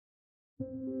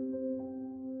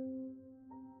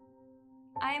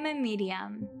I'm a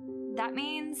medium. That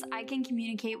means I can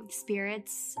communicate with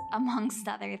spirits, amongst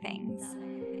other things.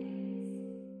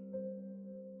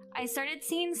 I started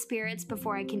seeing spirits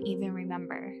before I can even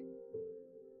remember.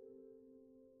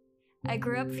 I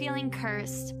grew up feeling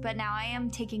cursed, but now I am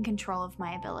taking control of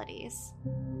my abilities.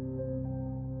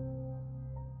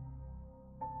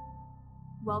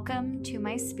 Welcome to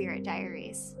my spirit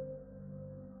diaries.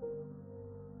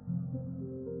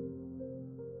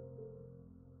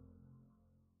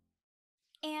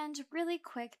 And really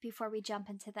quick before we jump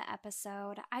into the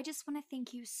episode, I just want to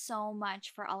thank you so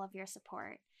much for all of your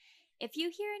support. If you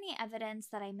hear any evidence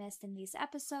that I missed in these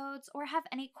episodes or have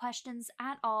any questions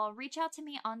at all, reach out to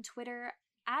me on Twitter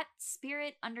at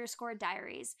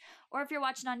spirit_diaries. Or if you're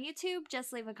watching on YouTube,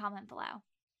 just leave a comment below.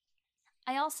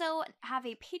 I also have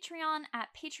a Patreon at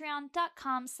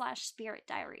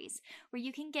patreon.com/spiritdiaries, where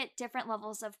you can get different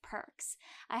levels of perks.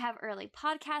 I have early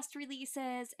podcast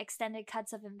releases, extended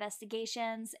cuts of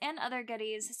investigations, and other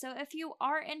goodies, so if you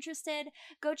are interested,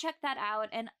 go check that out.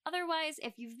 And otherwise,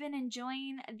 if you've been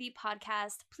enjoying the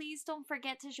podcast, please don't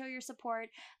forget to show your support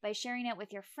by sharing it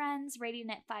with your friends, rating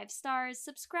it 5 stars,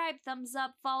 subscribe, thumbs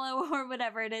up, follow, or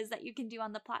whatever it is that you can do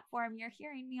on the platform you're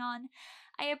hearing me on.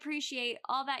 I appreciate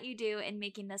all that you do in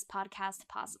making this podcast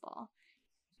possible.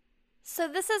 So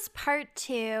this is part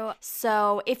 2.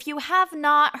 So if you have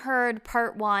not heard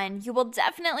part 1, you will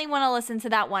definitely want to listen to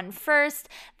that one first.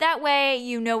 That way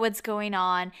you know what's going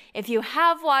on. If you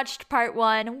have watched part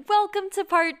 1, welcome to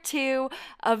part 2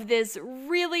 of this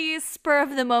really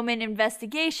spur-of-the-moment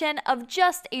investigation of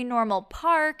just a normal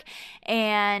park.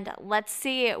 And let's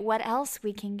see what else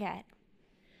we can get.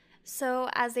 So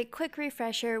as a quick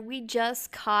refresher, we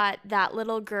just caught that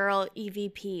little girl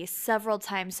EVP several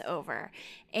times over.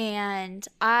 And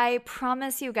I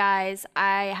promise you guys,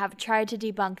 I have tried to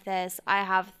debunk this. I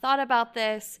have thought about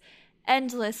this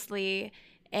endlessly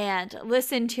and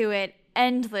listened to it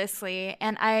endlessly,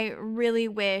 and I really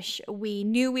wish we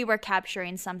knew we were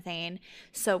capturing something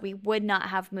so we would not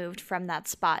have moved from that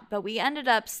spot. But we ended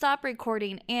up stop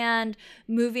recording and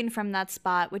moving from that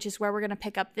spot, which is where we're going to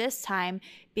pick up this time,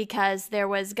 because there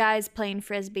was guys playing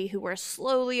frisbee who were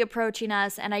slowly approaching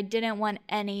us, and I didn't want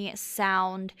any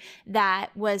sound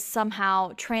that was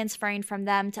somehow transferring from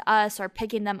them to us or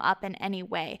picking them up in any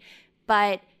way.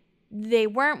 But they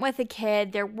weren't with a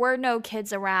kid. There were no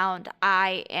kids around.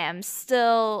 I am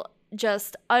still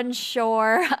just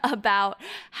unsure about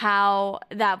how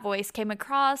that voice came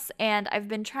across, and I've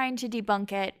been trying to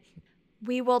debunk it.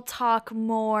 We will talk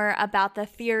more about the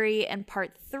theory in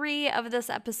part 3 of this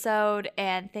episode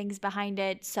and things behind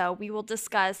it. So we will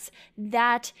discuss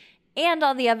that and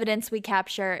all the evidence we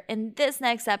capture in this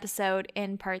next episode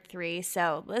in part 3.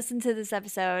 So listen to this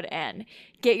episode and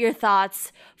get your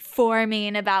thoughts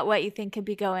forming about what you think could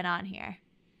be going on here.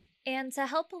 And to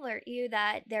help alert you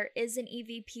that there is an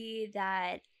EVP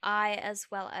that I, as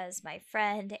well as my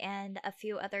friend and a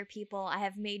few other people, I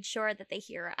have made sure that they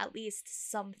hear at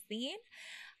least something,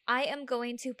 I am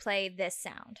going to play this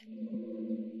sound.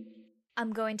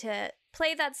 I'm going to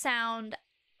play that sound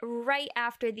right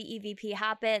after the EVP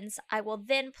happens. I will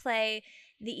then play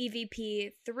the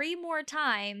EVP 3 more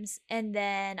times, and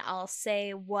then I'll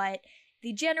say what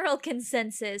the general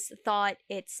consensus thought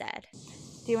it said.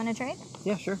 Do you want to trade?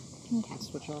 Yeah, sure. Okay.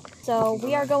 Switch off. So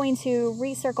we are going to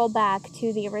recircle back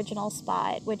to the original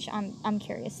spot, which I'm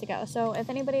curious to go. So if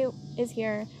anybody is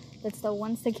here that still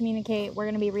wants to communicate, we're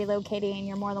going to be relocating.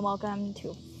 You're more than welcome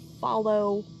to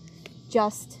follow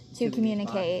just to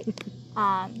communicate.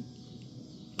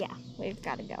 Yeah, we've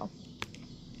got to go.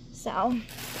 So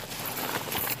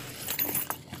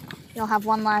you'll have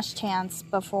one last chance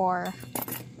before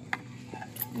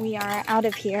we are out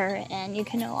of here and you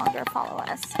can no longer follow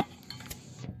us.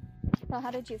 So how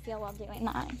did you feel while doing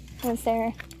that? Was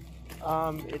there...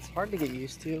 It's hard to get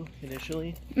used to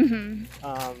initially. Mm-hmm.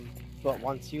 But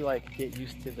once you get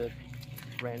used to the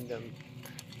random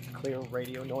clear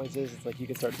radio noises, it's you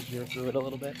can start to hear through it a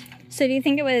little bit. So do you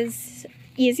think it was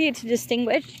easy to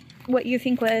distinguish what you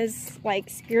think was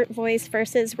spirit voice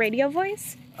versus radio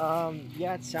voice?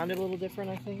 Yeah, it sounded a little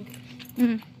different, I think.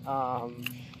 Mm-hmm.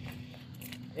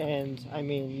 And I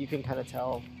mean, you can kind of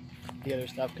tell the other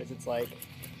stuff because it's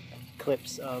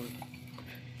clips of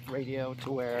radio to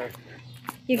where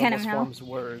you kind of almost know forms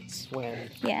words when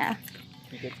you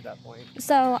get to that point.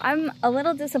 So I'm a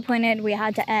little disappointed we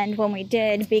had to end when we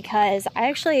did, because I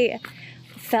actually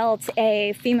felt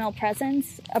a female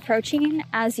presence approaching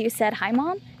as you said, "Hi,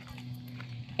 Mom."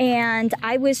 And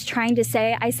I was trying to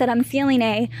say, I said, I'm feeling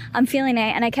A,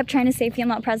 and I kept trying to say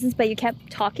female presence, but you kept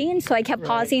talking, so I kept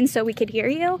pausing so we could hear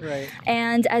you. Right.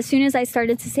 And as soon as I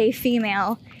started to say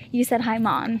female, you said, "Hi,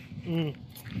 Mom." Mm.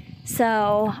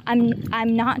 So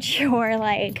I'm not sure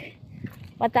like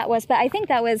what that was, but I think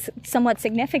that was somewhat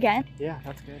significant. Yeah,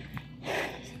 that's good.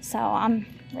 So I'm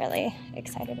really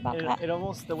excited about that. It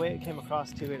almost, the way it came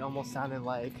across too, it almost sounded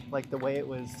like the way it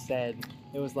was said.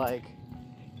 It was like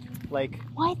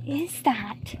What is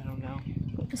that? I don't know.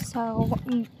 So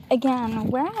again,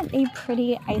 we're at a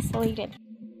pretty isolated.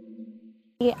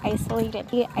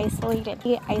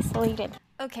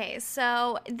 Okay,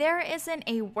 so there isn't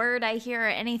a word I hear or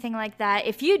anything like that.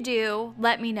 If you do,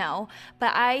 let me know.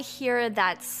 But I hear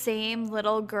that same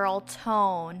little girl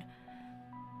tone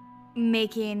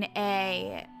making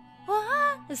a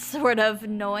sort of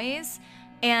noise.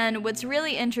 And what's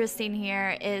really interesting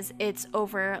here is it's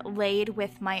overlaid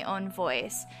with my own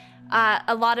voice.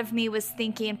 A lot of me was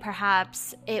thinking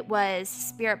perhaps it was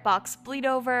Spirit Box bleed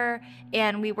over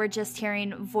and we were just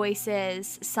hearing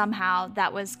voices somehow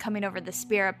that was coming over the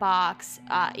Spirit Box,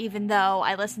 even though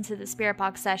I listened to the Spirit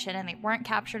Box session and they weren't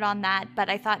captured on that, but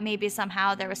I thought maybe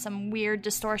somehow there was some weird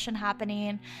distortion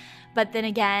happening. But then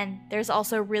again, there's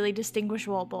also really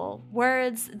distinguishable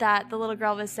words that the little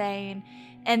girl was saying.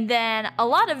 And then a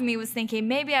lot of me was thinking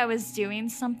maybe I was doing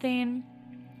something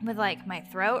with like my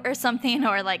throat or something,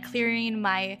 or like clearing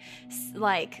my,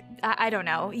 like, I don't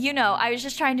know, I was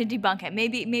just trying to debunk it.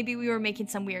 Maybe we were making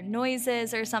some weird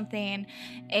noises or something,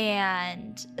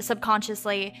 and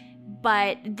subconsciously,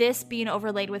 but this being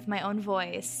overlaid with my own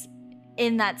voice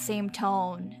in that same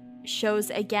tone shows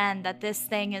again that this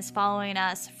thing is following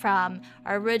us from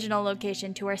our original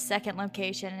location to our second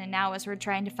location, and now as we're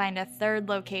trying to find a third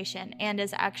location, and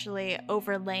is actually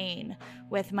overlaying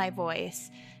with my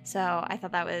voice. So I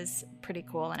thought that was pretty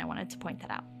cool, and I wanted to point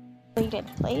that out.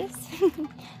 Place,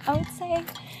 I would say.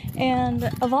 And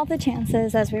of all the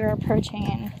chances as we were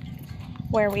approaching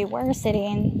where we were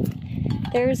sitting,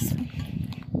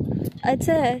 it's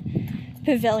a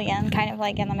pavilion kind of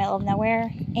like in the middle of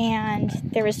nowhere, and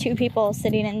there was two people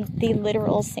sitting in the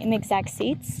literal same exact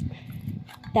seats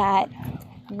that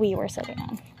we were sitting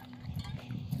in.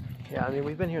 Yeah, I mean,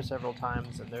 we've been here several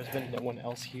times, and there's been no one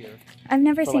else here. I've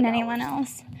never seen anyone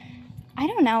else. I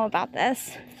don't know about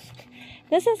this.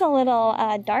 This is a little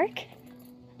dark,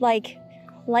 like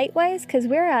light-wise, because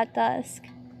we're at dusk.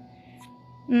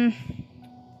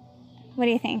 What do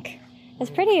you think? It's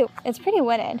pretty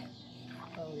wooded.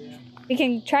 Oh, yeah. We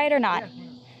can try it or not. Yeah.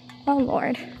 Oh,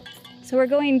 Lord. So we're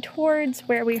going towards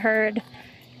where we heard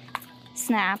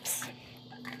snaps.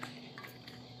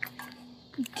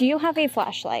 Do you have a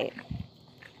flashlight?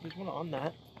 There's one on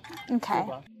that. Okay.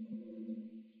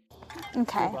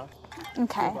 Okay.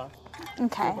 Okay.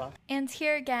 Okay. And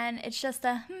here again, it's just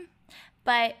a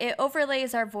but it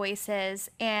overlays our voices,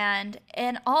 and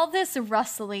in all this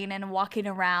rustling and walking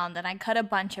around, and I cut a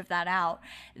bunch of that out,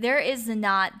 there is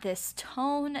not this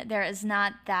tone, there is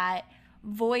not that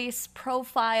voice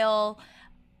profile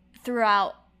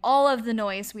throughout all of the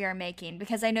noise we are making,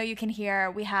 because I know you can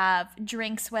hear we have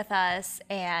drinks with us,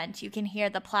 and you can hear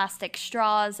the plastic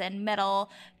straws and metal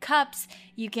cups.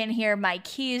 You can hear my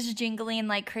keys jingling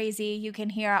like crazy. You can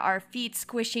hear our feet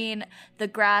squishing the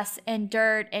grass and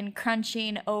dirt and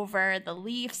crunching over the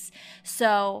leaves.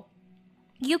 So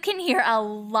you can hear a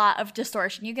lot of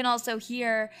distortion. You can also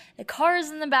hear the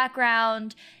cars in the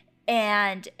background,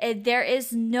 and there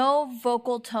is no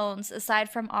vocal tones aside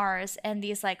from ours and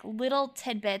these like little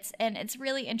tidbits. And it's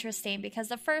really interesting because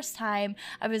the first time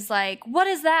I was like, what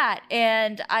is that?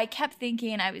 And I kept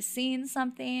thinking I was seeing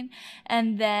something.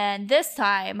 And then this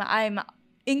time I'm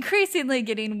increasingly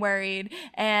getting worried,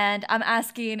 and I'm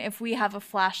asking if we have a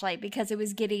flashlight because it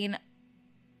was getting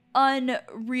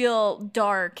unreal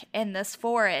dark in this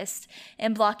forest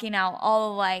and blocking out all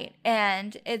the light.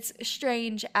 And it's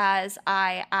strange as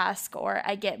I ask or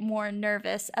I get more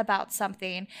nervous about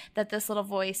something that this little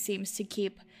voice seems to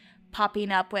keep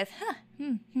popping up with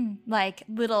like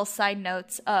little side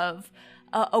notes of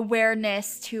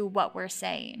awareness to what we're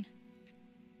saying.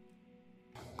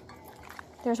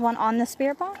 There's one on the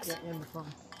Spirit Box? Yeah, and the phone.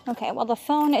 Okay, well the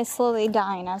phone is slowly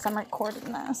dying as I'm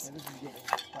recording this.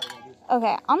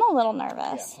 Okay, I'm a little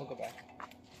nervous. Yeah, we'll go back.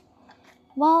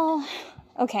 Well,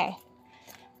 okay.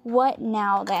 What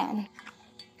now then?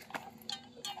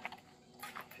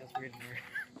 Feels weird in here.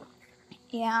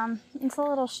 Yeah, it's a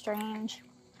little strange.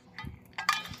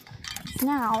 So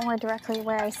now we're directly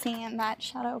where I seen that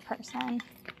shadow person.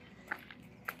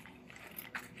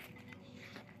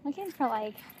 Looking for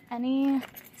like any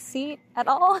seat at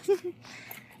all. So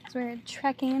we're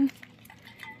trekking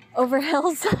over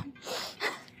hills.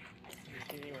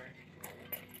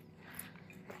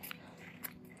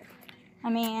 I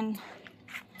mean,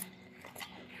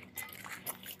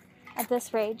 at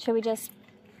this rate, should we just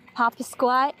Pop a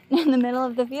squat in the middle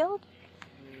of the field?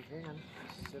 You can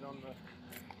sit on the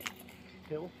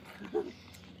hill.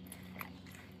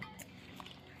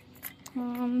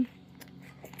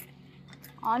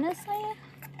 Honestly,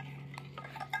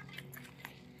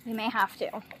 we may have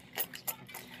to.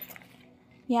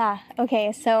 Yeah,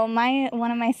 okay, so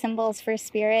one of my symbols for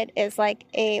spirit is like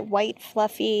a white,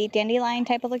 fluffy dandelion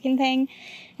type of looking thing,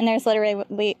 and there's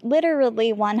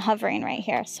literally one hovering right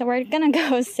here. So we're gonna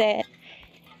go sit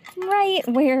right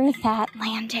where that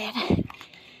landed,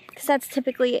 because that's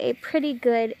typically a pretty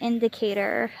good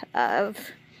indicator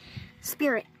of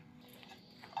spirit.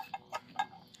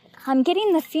 I'm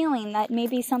getting the feeling that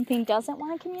maybe something doesn't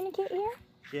want to communicate here.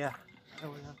 Yeah, I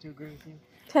would have to agree with you.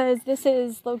 Because this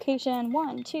is location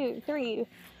 1, 2, 3,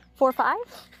 4, 5,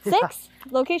 6?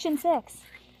 Location 6.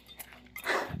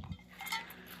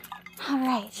 All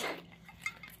right.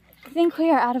 I think we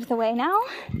are out of the way now.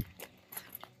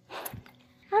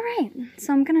 All right,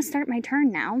 so I'm going to start my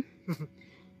turn now.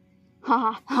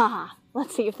 Ha ha ha.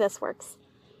 Let's see if this works.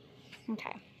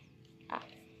 Okay.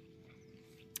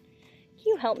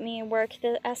 You help me work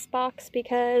the S box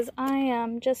because I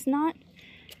am just not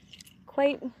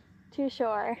quite too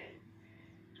sure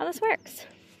how this works.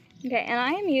 Okay, and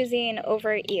I am using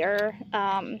over-ear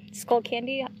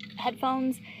Skullcandy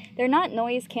headphones. They're not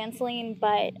noise canceling,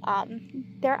 but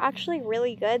they're actually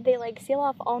really good. They like seal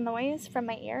off all noise from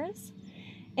my ears.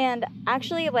 And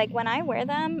actually, like when I wear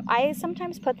them, I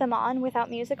sometimes put them on without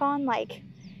music on, like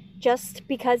just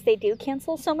because they do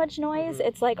cancel so much noise.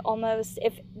 It's like almost,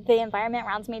 if the environment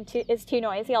around me is too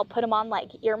noisy, I'll put them on like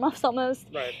earmuffs almost.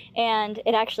 Right. And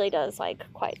it actually does like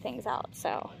quiet things out,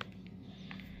 so.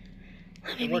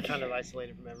 And we're kind of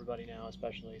isolated from everybody now,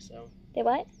 especially, so. They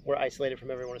what? We're isolated from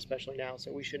everyone, especially now,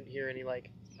 so we shouldn't hear any like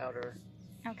outer.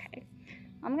 Okay.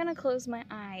 I'm gonna close my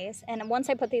eyes, and once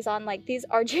I put these on, like these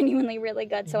are genuinely really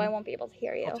good, so I won't be able to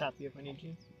hear you. I'll tap you if I need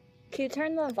you. Can you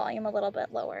turn the volume a little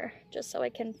bit lower, just so I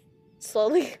can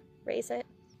slowly raise it?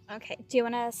 Okay, do you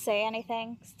want to say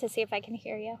anything to see if I can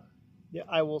hear you? Yeah,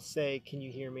 I will say, can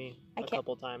you hear me a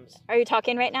couple times? Are you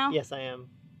talking right now? Yes, I am.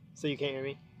 So you can't hear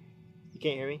me? You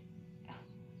can't hear me?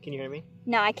 Can you hear me?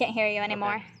 No, I can't hear you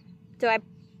anymore. Okay. Do I?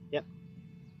 Yep.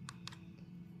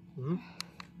 Mm-hmm.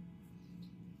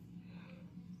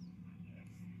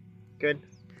 Good.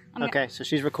 Okay, so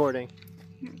she's recording.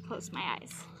 I'm gonna close my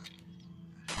eyes.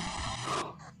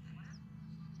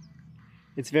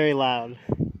 It's very loud,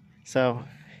 so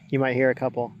you might hear a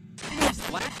couple.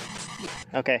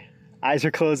 Okay, eyes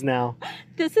are closed now.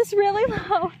 This is really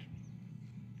loud.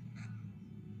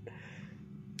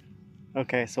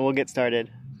 Okay, so we'll get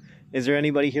started. Is there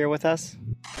anybody here with us?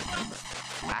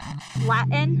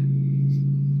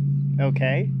 Latin.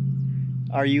 Okay.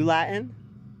 Are you Latin?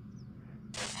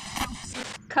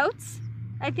 Coats,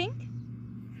 I think.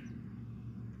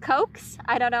 Cokes?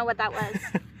 I don't know what that was.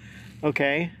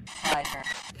 Okay.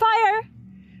 Fire!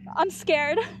 I'm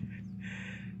scared.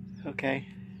 Okay.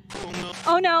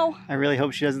 Oh no. I really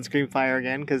hope she doesn't scream fire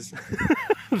again, because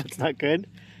that's not good.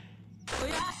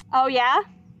 Oh yeah?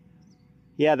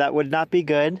 Yeah, that would not be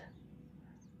good.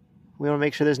 We want to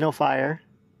make sure there's no fire.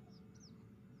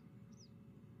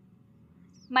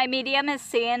 My medium is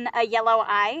seeing a yellow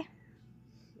eye.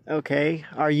 Okay.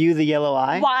 Are you the yellow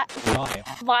eye? Why?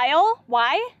 Lyle?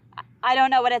 Why? I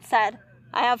don't know what it said.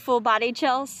 I have full body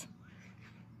chills.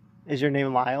 Is your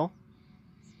name Lyle?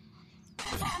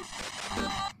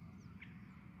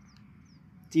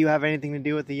 Do you have anything to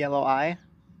do with the yellow eye?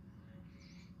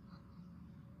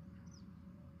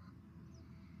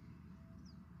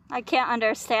 I can't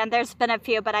understand. There's been a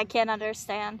few, but I can't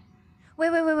understand.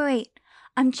 Wait.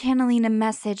 I'm channeling a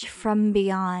message from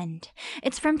beyond.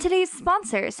 It's from today's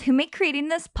sponsors who make creating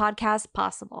this podcast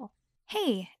possible.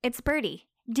 Hey, it's Birdie.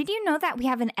 Did you know that we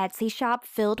have an Etsy shop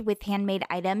filled with handmade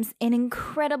items and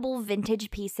incredible vintage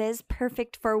pieces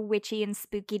perfect for witchy and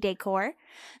spooky decor?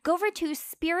 Go over to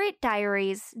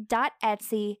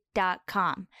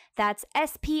spiritdiaries.etsy.com. That's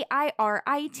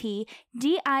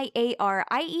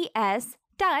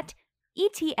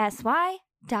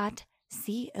spiritdiaries.etsy.com.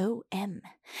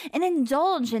 And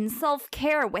indulge in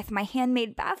self-care with my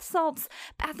handmade bath salts,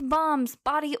 bath bombs,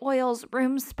 body oils,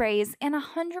 room sprays, and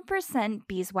 100%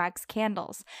 beeswax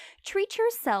candles. Treat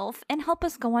yourself and help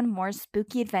us go on more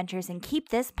spooky adventures and keep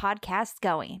this podcast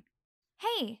going.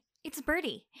 Hey, It's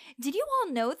Birdie. Did you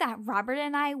all know that Robert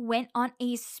and I went on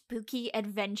a spooky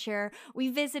adventure? We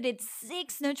visited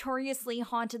 6 notoriously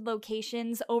haunted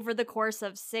locations over the course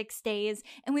of 6 days,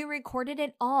 and we recorded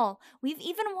it all. We've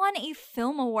even won a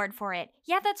film award for it.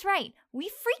 Yeah, that's right. We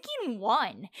freaking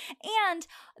won. And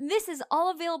this is all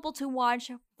available to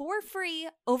watch for free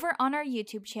over on our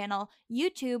YouTube channel,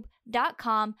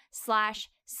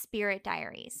 youtube.com/Spirit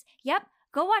Diaries. Yep.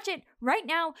 Go watch it right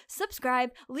now,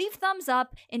 subscribe, leave thumbs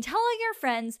up, and tell all your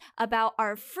friends about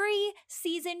our free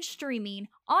season streaming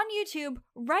on YouTube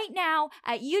right now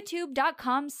at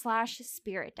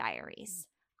youtube.com/Spirit Diaries.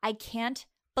 I can't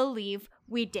believe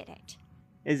we did it.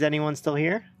 Is anyone still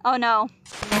here? Oh no.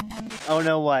 Oh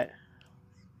no, what?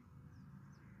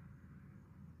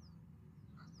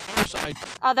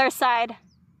 Other side.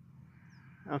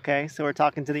 Okay, so we're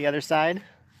talking to the other side.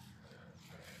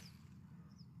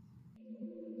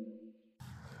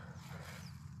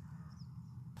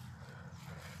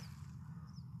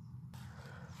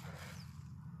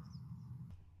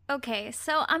 Okay,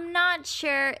 so I'm not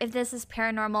sure if this is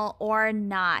paranormal or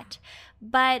not,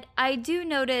 but I do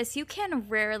notice you can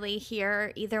rarely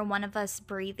hear either one of us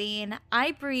breathing.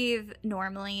 I breathe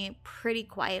normally, pretty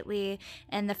quietly,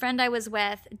 and the friend I was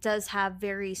with does have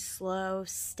very slow,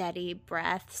 steady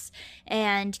breaths,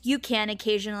 and you can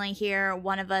occasionally hear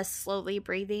one of us slowly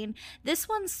breathing. This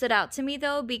one stood out to me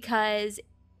though because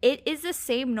it is the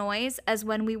same noise as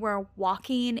when we were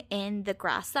walking in the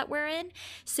grass that we're in.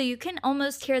 So you can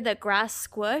almost hear the grass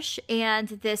squish and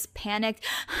this panicked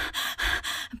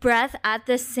breath at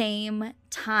the same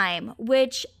time,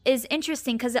 which is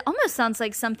interesting because it almost sounds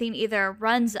like something either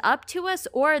runs up to us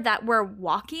or that we're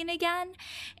walking again.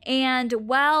 And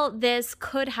while this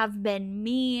could have been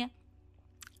me,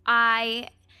 I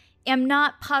am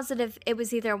not positive it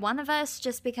was either one of us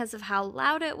just because of how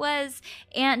loud it was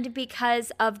and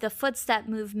because of the footstep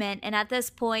movement. And at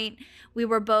this point, we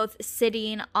were both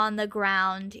sitting on the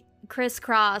ground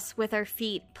crisscross with our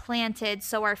feet planted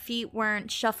so our feet weren't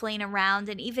shuffling around,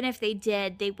 and even if they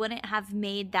did, they wouldn't have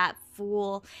made that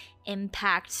full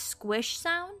impact squish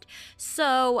sound.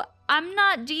 So I'm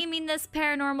not deeming this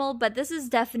paranormal, but this is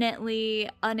definitely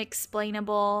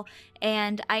unexplainable,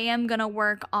 and I am gonna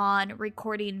work on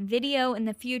recording video in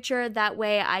the future. That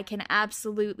way I can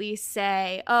absolutely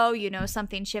say, oh, you know,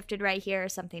 something shifted right here,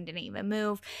 something didn't even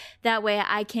move. That way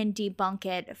I can debunk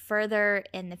it further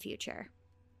in the future.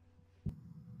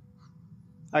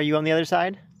 Are you on the other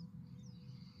side?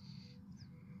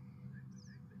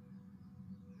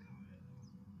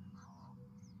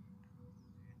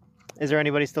 Is there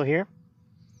anybody still here?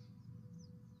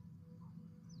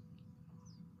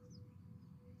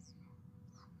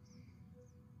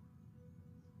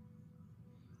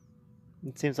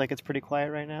 It seems like it's pretty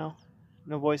quiet right now.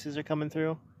 No voices are coming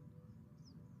through.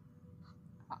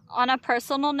 On a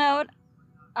personal note,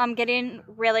 I'm getting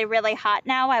really, really hot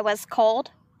now. I was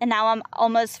cold, and now I'm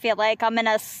almost feel like I'm in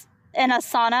a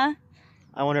sauna.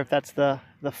 I wonder if that's the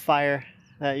fire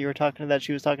that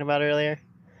she was talking about earlier.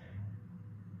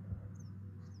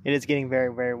 It is getting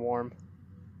very, very warm.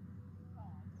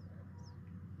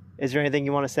 Is there anything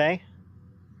you want to say?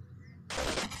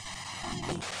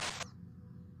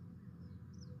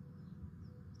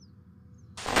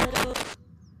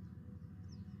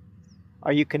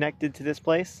 Are you connected to this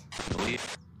place?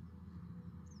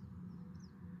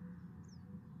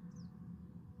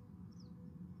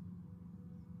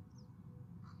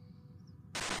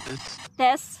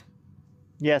 This?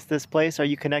 Yes, this place. Are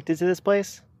you connected to this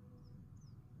place?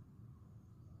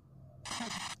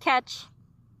 Catch.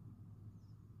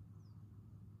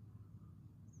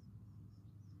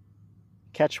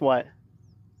 Catch what?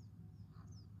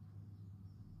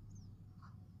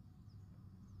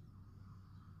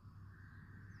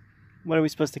 What are we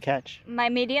supposed to catch? My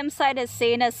medium side is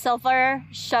seen as silver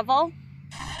shovel.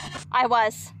 I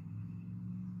was.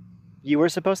 You were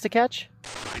supposed to catch?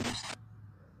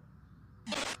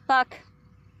 Fuck.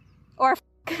 Or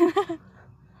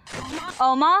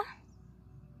Oma?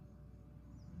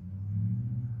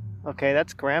 Okay,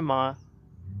 that's grandma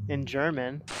in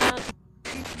German.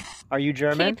 Are you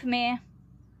German? Keep me.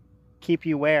 Keep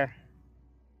you where?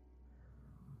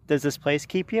 Does this place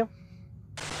keep you?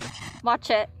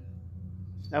 Watch it.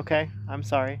 Okay, I'm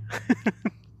sorry.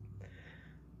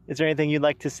 Is there anything you'd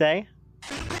like to say?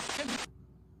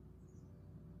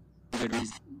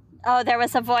 Oh, there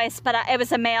was a voice, but it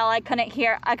was a male. I couldn't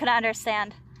hear. I couldn't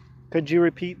understand. Could you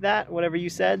repeat that, whatever you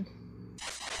said?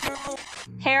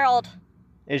 Harold.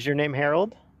 Is your name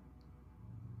Harold?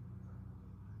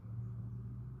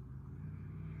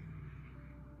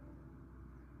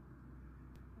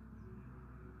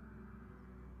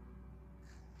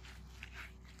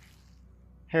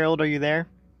 Harold, are you there?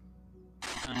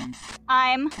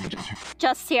 I'm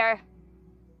just here.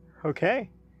 Okay.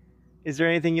 Is there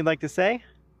anything you'd like to say?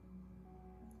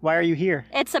 Why are you here?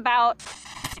 It's about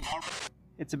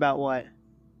It's about what?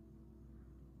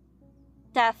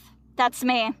 death. That's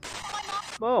me.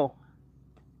 Oh.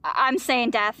 I'm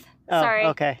saying death. Oh, Sorry.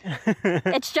 okay.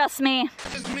 It's just me.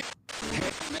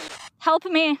 Help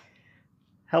me.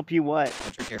 Help you what?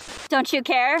 Don't you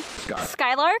care?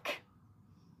 Skylark?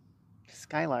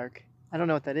 Skylark. I don't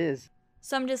know what that is.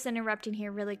 So I'm just interrupting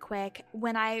here really quick.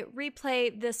 When I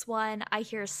replay this one, I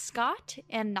hear Scott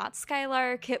and not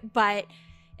Skylark, but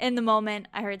in the moment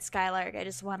I heard Skylark, I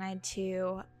just wanted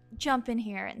to jump in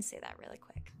here and say that really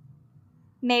quick.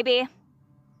 Maybe.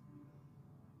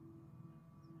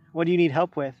 What do you need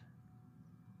help with?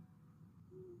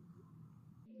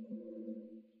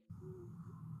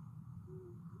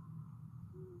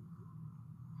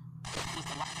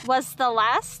 Was the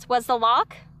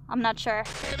lock? I'm not sure.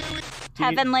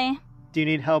 Heavenly. Do you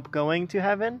need help going to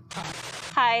heaven?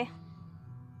 Hi.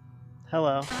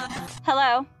 Hello.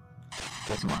 Hello.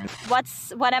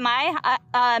 What am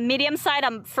I? Medium side,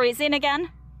 I'm freezing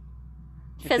again.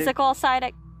 Physical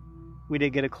side, We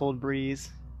did get a cold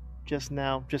breeze just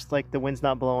now. Just like the wind's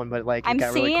not blowing, but like it I'm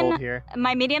got really seeing, cold here.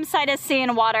 my medium side is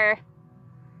seeing water.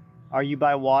 Are you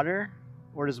by water?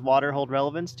 Or does water hold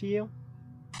relevance to you?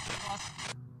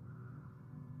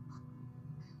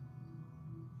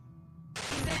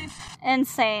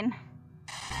 Insane.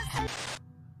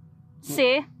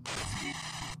 See?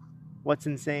 What's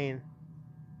insane?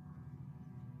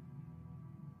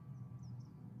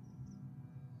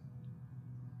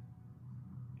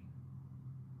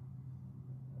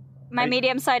 My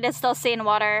medium side is still seeing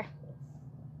water.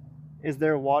 Is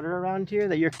there water around here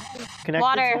that you're connected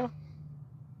Water. to?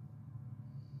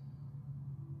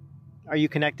 Are you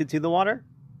connected to the water?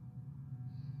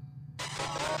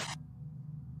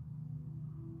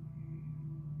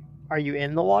 Are you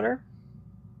in the water?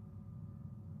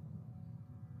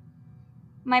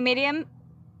 My medium...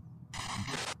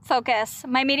 Focus.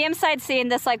 My medium side seeing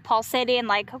this like pulsating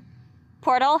like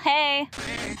portal. Hey.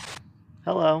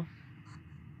 Hello.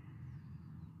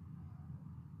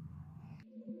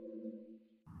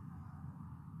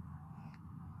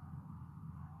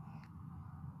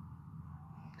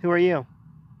 Who are you?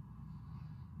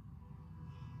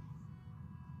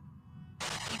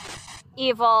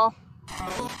 Evil.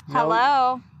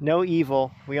 Hello. No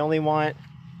evil. We only want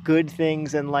good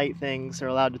things and light things are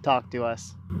allowed to talk to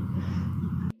us.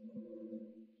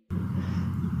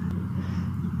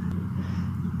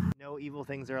 No evil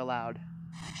things are allowed.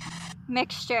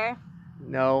 Mixture.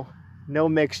 No. No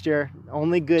mixture.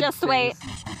 Only good Just things. wait.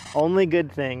 Only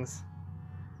good things.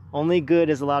 Only good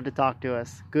is allowed to talk to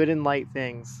us. Good and light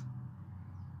things.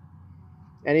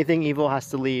 Anything evil has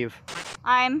to leave.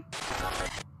 I'm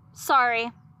sorry.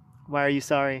 Why are you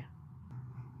sorry?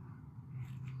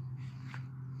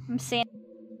 I'm seeing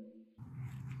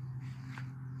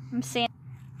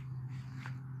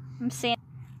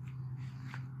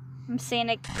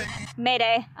a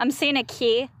Mayday. I'm seeing a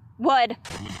key. Wood.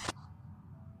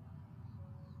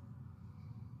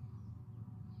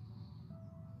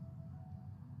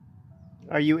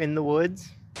 Are you in the woods?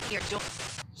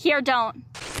 Here, don't.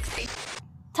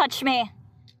 Touch me.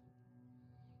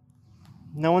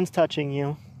 No one's touching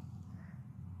you.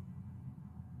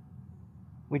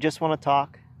 We just want to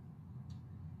talk.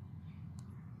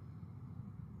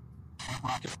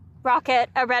 Rocket.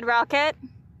 A red rocket.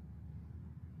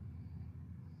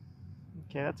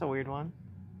 Okay, that's a weird one.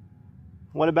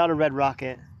 What about a red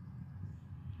rocket?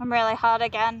 I'm really hot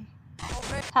again.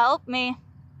 Help me.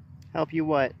 Help you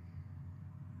what?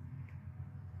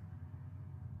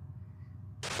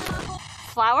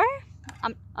 Flower?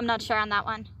 I'm not sure on that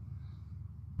one.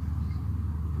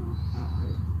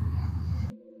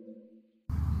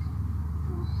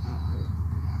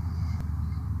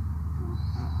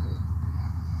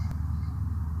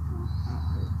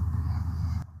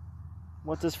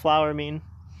 What does flower mean?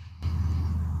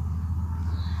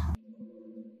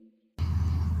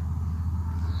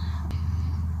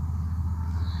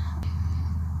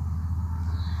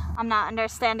 I'm not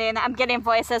understanding. I'm getting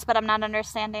voices, but I'm not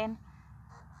understanding.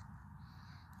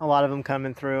 A lot of them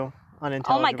coming through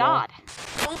unintelligible. Oh my god.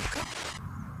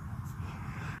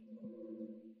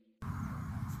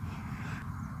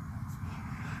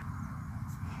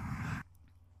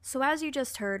 So as you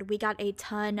just heard, we got a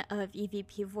ton of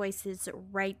EVP voices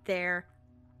right there,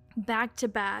 back to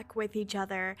back with each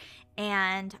other,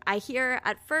 and I hear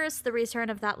at first the return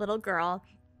of that little girl,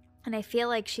 and I feel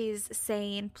like she's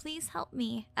saying, please help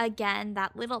me again,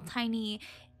 that little tiny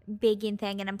baking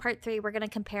thing. And in part 3, we're going to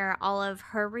compare all of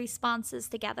her responses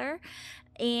together.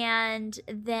 And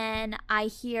then I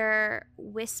hear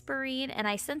whispering, and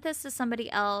I sent this to somebody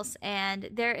else, and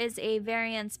there is a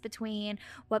variance between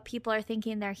what people are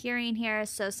thinking they're hearing here.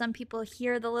 So some people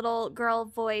hear the little girl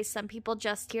voice, some people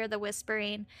just hear the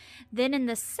whispering. Then in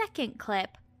the second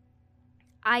clip,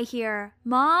 I hear,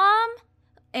 "Mom?"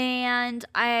 And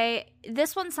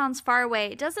this one sounds far away.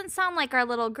 It doesn't sound like our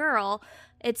little girl.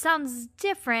 It sounds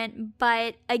different,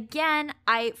 but again,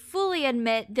 I fully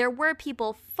admit there were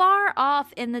people far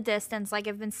off in the distance, like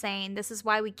I've been saying. This is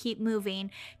why we keep moving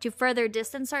to further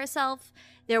distance ourselves.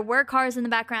 There were cars in the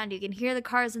background. You can hear the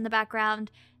cars in the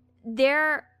background.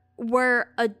 There were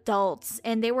adults,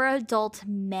 and they were adult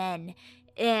men.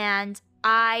 And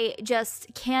I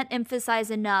just can't emphasize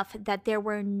enough that there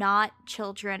were not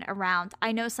children around.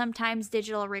 I know sometimes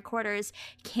digital recorders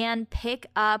can pick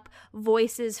up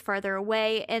voices further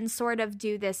away and sort of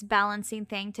do this balancing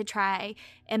thing to try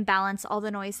and balance all the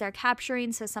noise they're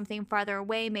capturing, so something farther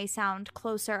away may sound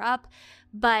closer up.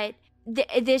 But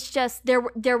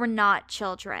there were not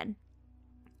children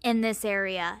in this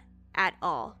area at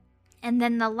all. And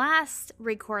then the last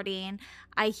recording,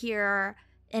 I hear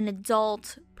an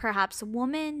adult, perhaps a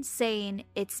woman, saying,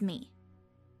 "It's me."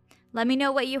 Let me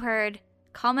know what you heard.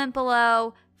 Comment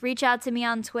below. Reach out to me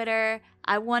on Twitter.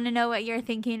 I want to know what you're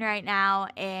thinking right now,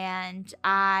 and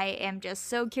I am just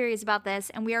so curious about this.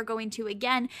 And we are going to,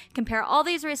 again, compare all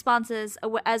these responses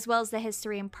as well as the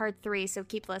history in part 3, so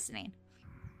keep listening.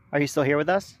 Are you still here with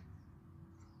us?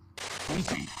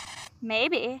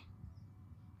 Maybe.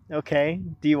 Okay.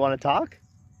 Do you want to talk?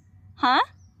 Huh?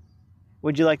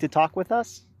 Would you like to talk with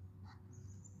us?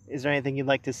 Is there anything you'd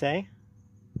like to say?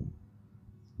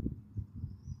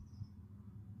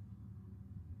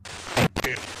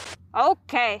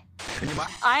 Okay.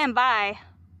 I am by.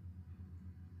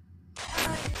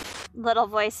 Little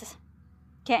voice.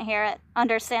 Can't hear it.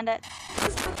 Understand it.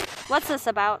 What's this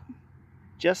about?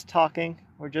 Just talking.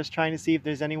 We're just trying to see if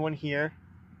there's anyone here.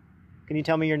 Can you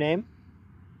tell me your name?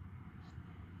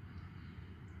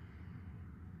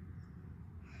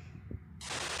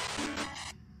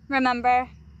 Remember.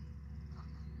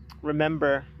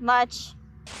 Remember. Much.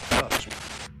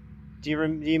 Do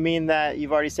you mean that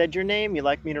you've already said your name? You'd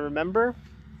like me to remember?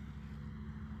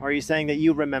 Or are you saying that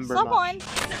you remember Someone.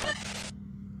 much?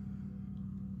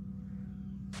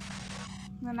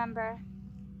 Remember.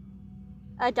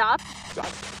 Adopt?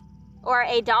 Or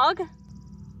a dog?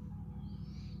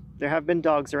 There have been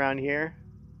dogs around here.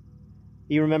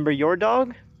 You remember your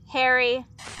dog? Harry.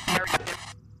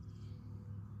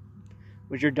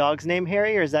 Was your dog's name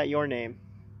Harry, or is that your name?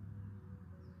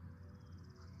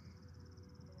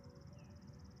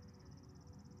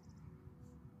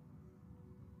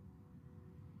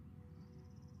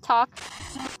 Talk.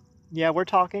 Yeah, we're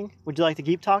talking. Would you like to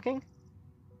keep talking?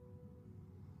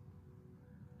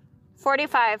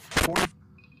 45.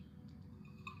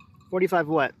 45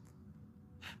 what?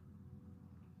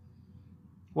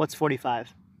 What's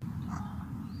 45?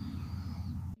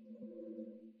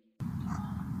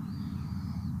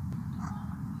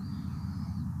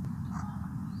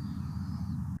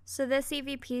 So this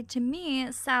EVP to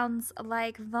me sounds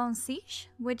like 26,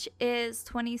 which is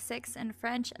 26 in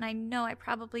French, and I know I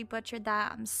probably butchered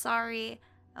that. I'm sorry.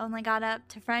 I only got up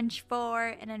to French 4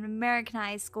 in an American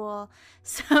high school,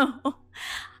 so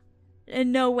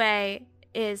in no way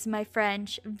is my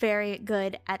French very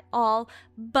good at all,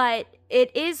 but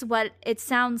it is what it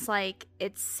sounds like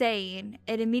it's saying.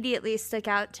 It immediately stuck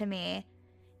out to me.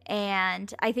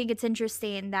 And I think it's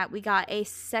interesting that we got a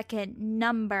second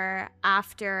number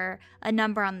after a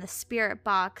number on the spirit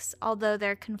box, although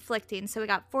they're conflicting. So we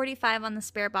got 45 on the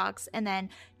spirit box, and then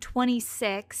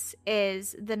 26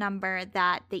 is the number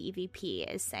that the EVP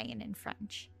is saying in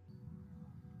French.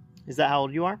 Is that how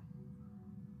old you are?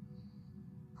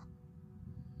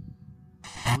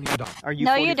 Are you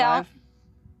No, 45? you don't.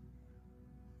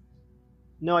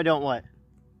 No, I don't what?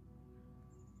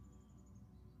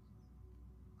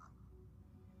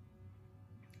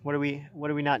 What are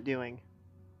we not doing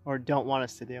or don't want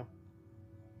us to do?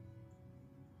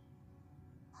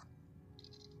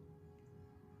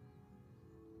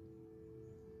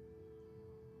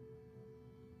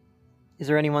 Is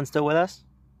there anyone still with us?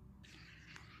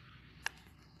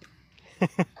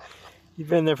 You've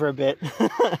been there for a bit.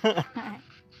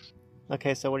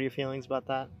 Okay, so what are your feelings about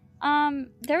that?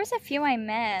 There was a few I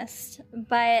missed,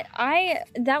 but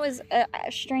that was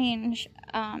strange,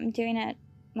 doing it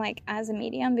like as a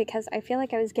medium, because I feel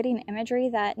like I was getting imagery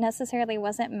that necessarily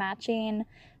wasn't matching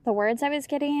the words I was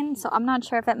getting. So I'm not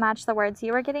sure if it matched the words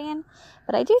you were getting,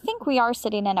 but I do think we are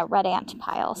sitting in a red ant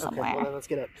pile somewhere. Okay, well then let's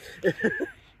get up.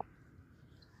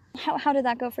 How did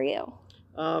that go for you?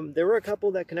 There were a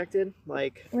couple that connected.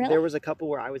 Like, Really? there was a couple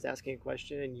where I was asking a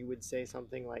question and you would say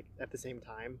something like at the same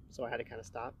time, so I had to kind of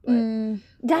stop. But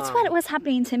That's what was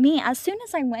happening to me. As soon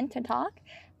as I went to talk,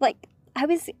 like,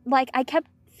 I kept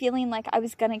feeling like I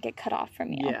was gonna get cut off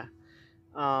from you. yeah.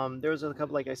 There was a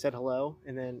couple, like I said hello,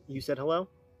 and then you said hello.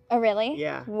 Oh, really?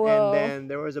 Yeah. Whoa. And then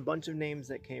there was a bunch of names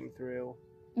that came through.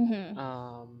 Mm-hmm.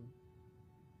 I'll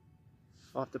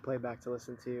have to play back to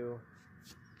listen to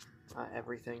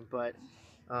everything, but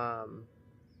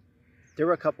there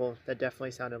were a couple that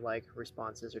definitely sounded like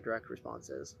responses or direct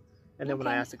responses. And then when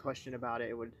I Okay. asked a question about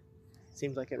it,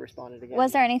 seemed like it responded again.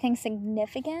 Was there anything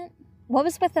significant? What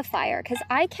was with the fire? Because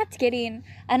I kept getting,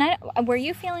 were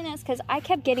you feeling this? Because I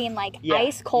kept getting like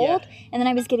ice cold, and then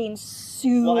I was getting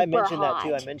super Well, I mentioned hot. that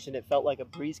too. I mentioned it felt like a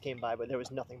breeze came by, but there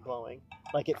was nothing blowing.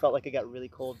 Like, it felt like it got really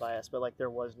cold by us, but like there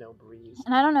was no breeze.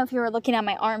 And I don't know if you were looking at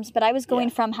my arms, but I was going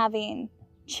Yeah. from having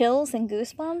chills and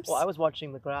goosebumps. Well, I was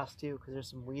watching the grass too, because there's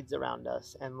some weeds around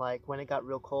us, and like when it got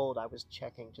real cold, I was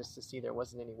checking just to see there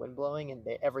wasn't any wind blowing, and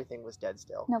everything was dead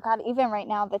still. No, God, even right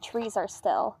now the trees are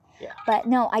still. Yeah. But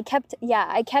no, I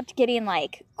kept getting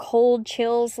like cold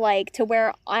chills, like to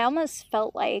where I almost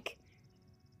felt like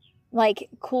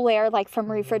cool air like from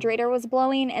a refrigerator was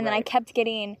blowing, and then I Right. kept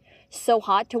getting so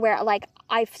hot to where like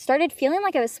I started feeling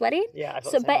like I was sweating. Yeah, I felt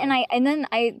So, the but same way. and then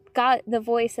I got the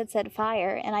voice that said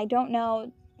fire, and I don't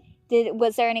know.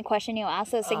 Was there any question you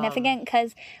asked that was significant?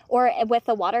 Or with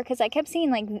the water? Because I kept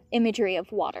seeing like imagery of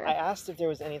water. I asked if there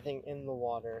was anything in the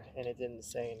water, and it didn't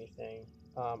say anything,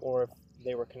 or if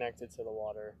they were connected to the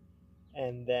water.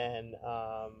 And then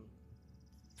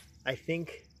I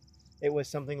think it was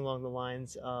something along the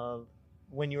lines of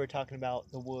when you were talking about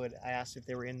the wood, I asked if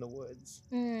they were in the woods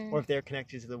or if they're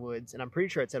connected to the woods, and I'm pretty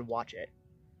sure it said watch it.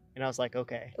 And I was like,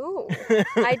 okay. Ooh,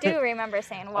 I do remember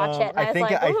saying watch it. And I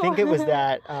think it was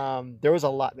that. There was a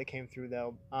lot that came through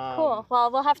though. Cool.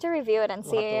 Well, we'll have to review it and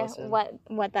we'll have see to listen.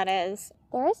 what that is.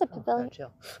 There is a pavilion.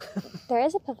 Chill. There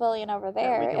is a pavilion over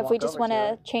there. can if we walk just over want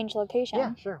to to change location.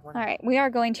 Yeah, sure. Why All not? right, we are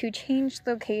going to change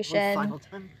One location, final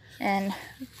time. and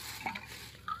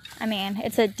I mean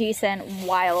it's a decent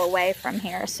while away from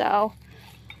here. So,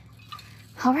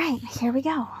 all right, here we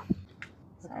go.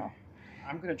 So.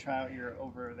 I'm gonna try out your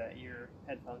over-the-ear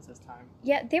headphones this time.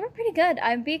 Yeah, they were pretty good.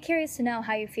 I'd be curious to know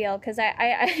how you feel because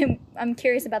I'm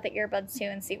curious about the earbuds too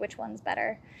and see which one's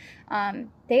better.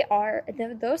 They are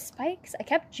those spikes. I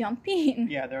kept jumping.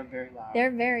 Yeah, they're very loud.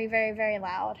 They're very, very, very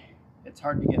loud. It's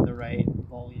hard to get the right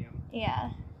volume. Yeah.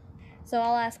 So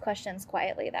I'll ask questions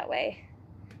quietly. That way,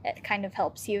 it kind of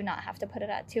helps you not have to put it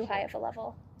at too high of a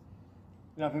level.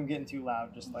 You know, if I'm getting too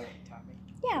loud, just like tap me.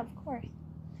 Yeah, of course.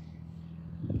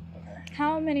 Okay.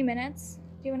 How many minutes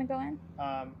do you want to go in?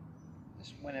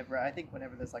 Just whenever. I think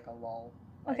whenever there's like a lull.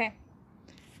 like- Okay.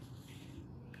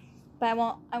 But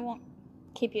I won't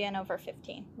keep you in over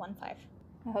 15. 1-5.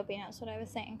 I hope he knows what I was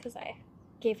saying because I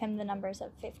gave him the numbers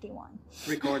of 51.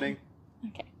 Recording.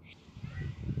 Okay.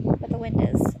 But the wind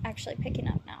is actually picking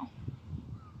up now.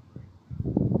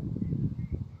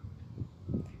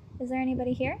 Is there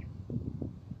anybody here?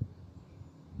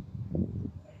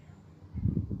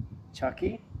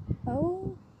 Chucky?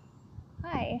 Oh,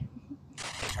 hi.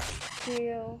 Do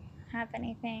you have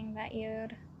anything that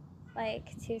you'd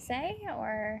like to say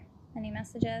or any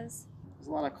messages? There's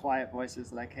a lot of quiet voices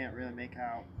that I can't really make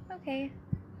out. Okay.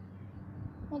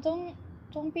 Well,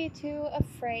 don't be too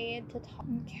afraid to talk.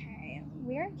 Okay.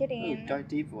 We're getting Ooh,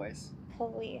 deep voice.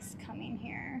 police coming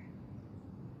here.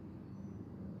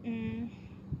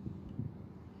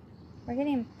 We're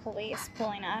getting police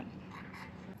pulling up.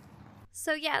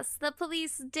 So yes, the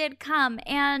police did come,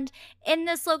 and in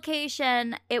this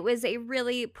location, it was a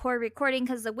really poor recording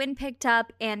because the wind picked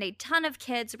up, and a ton of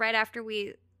kids right after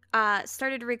we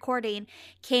started recording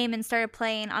came and started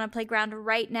playing on a playground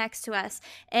right next to us.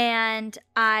 And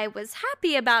I was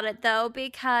happy about it though,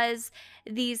 because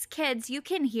these kids, you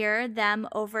can hear them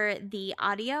over the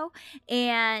audio,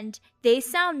 and they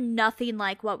sound nothing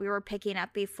like what we were picking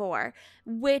up before,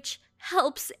 which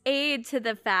helps aid to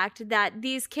the fact that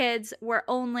these kids were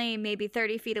only maybe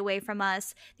 30 feet away from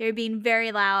us. They were being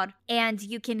very loud, and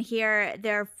you can hear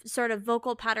their sort of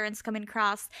vocal patterns coming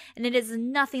across, and it is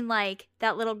nothing like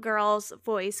that little girl's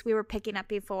voice we were picking up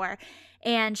before,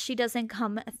 and she doesn't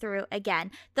come through again.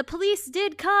 The police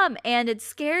did come, and it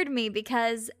scared me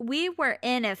because we were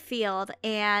in a field,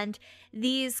 and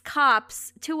these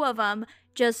cops, 2 of them,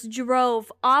 just drove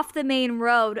off the main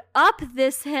road, up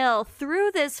this hill,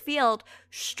 through this field,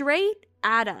 straight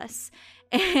at us.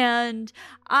 And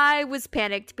I was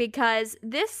panicked because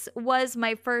this was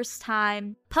my first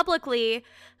time publicly,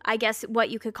 I guess what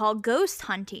you could call ghost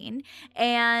hunting.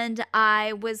 And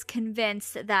I was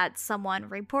convinced that someone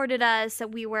reported us,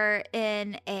 that we were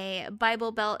in a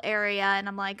Bible Belt area. And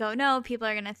I'm like, oh no, people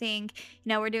are going to think,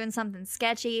 we're doing something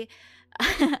sketchy.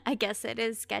 I guess it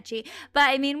is sketchy. But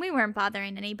I mean, we weren't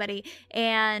bothering anybody.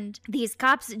 And these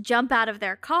cops jump out of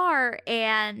their car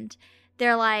and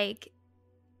they're like,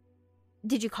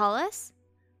 did you call us?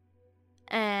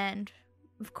 And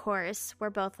of course, we're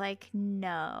both like,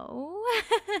 no.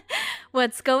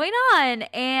 What's going on?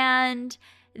 And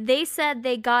they said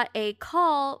they got a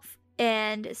call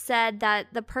and said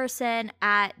that the person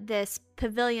at this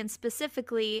pavilion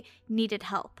specifically needed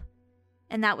help.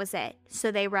 And that was it.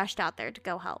 So they rushed out there to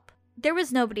go help. There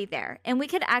was nobody there. And we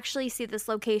could actually see this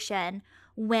location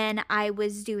when I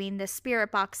was doing the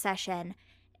spirit box session.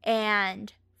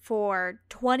 And for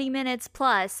 20 minutes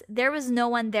plus, there was no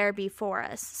one there before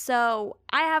us. So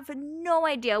I have no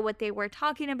idea what they were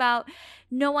talking about.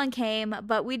 No one came,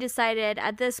 but we decided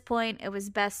at this point it was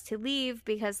best to leave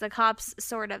because the cops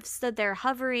sort of stood there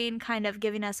hovering, kind of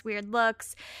giving us weird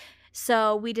looks.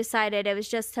 So we decided it was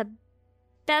just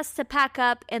best to pack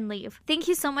up and leave. Thank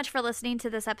you so much for listening to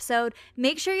this episode.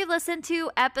 Make sure you listen to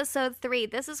episode 3.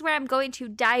 This is where I'm going to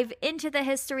dive into the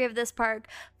history of this park,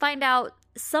 find out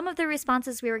some of the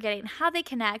responses we were getting, how they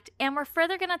connect, and we're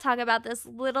further going to talk about this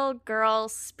little girl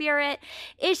spirit.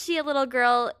 Is she a little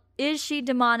girl? Is she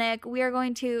demonic? We are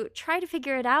going to try to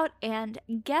figure it out. And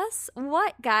guess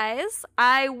what, guys?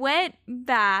 I went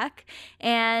back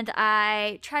and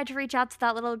I tried to reach out to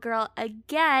that little girl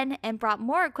again and brought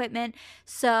more equipment.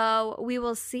 So we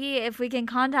will see if we can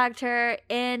contact her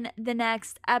in the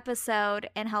next episode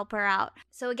and help her out.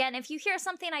 So again, if you hear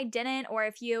something I didn't, or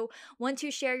if you want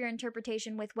to share your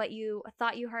interpretation with what you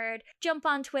thought you heard, jump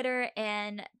on Twitter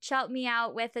and shout me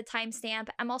out with a timestamp.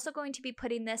 I'm also going to be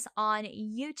putting this on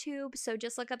YouTube, so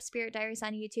just look up Spirit Diaries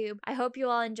on YouTube. I hope you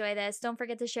all enjoy this. Don't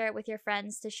forget to share it with your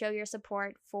friends to show your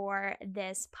support for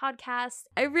this podcast.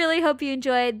 I really hope you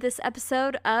enjoyed this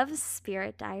episode of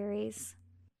Spirit Diaries.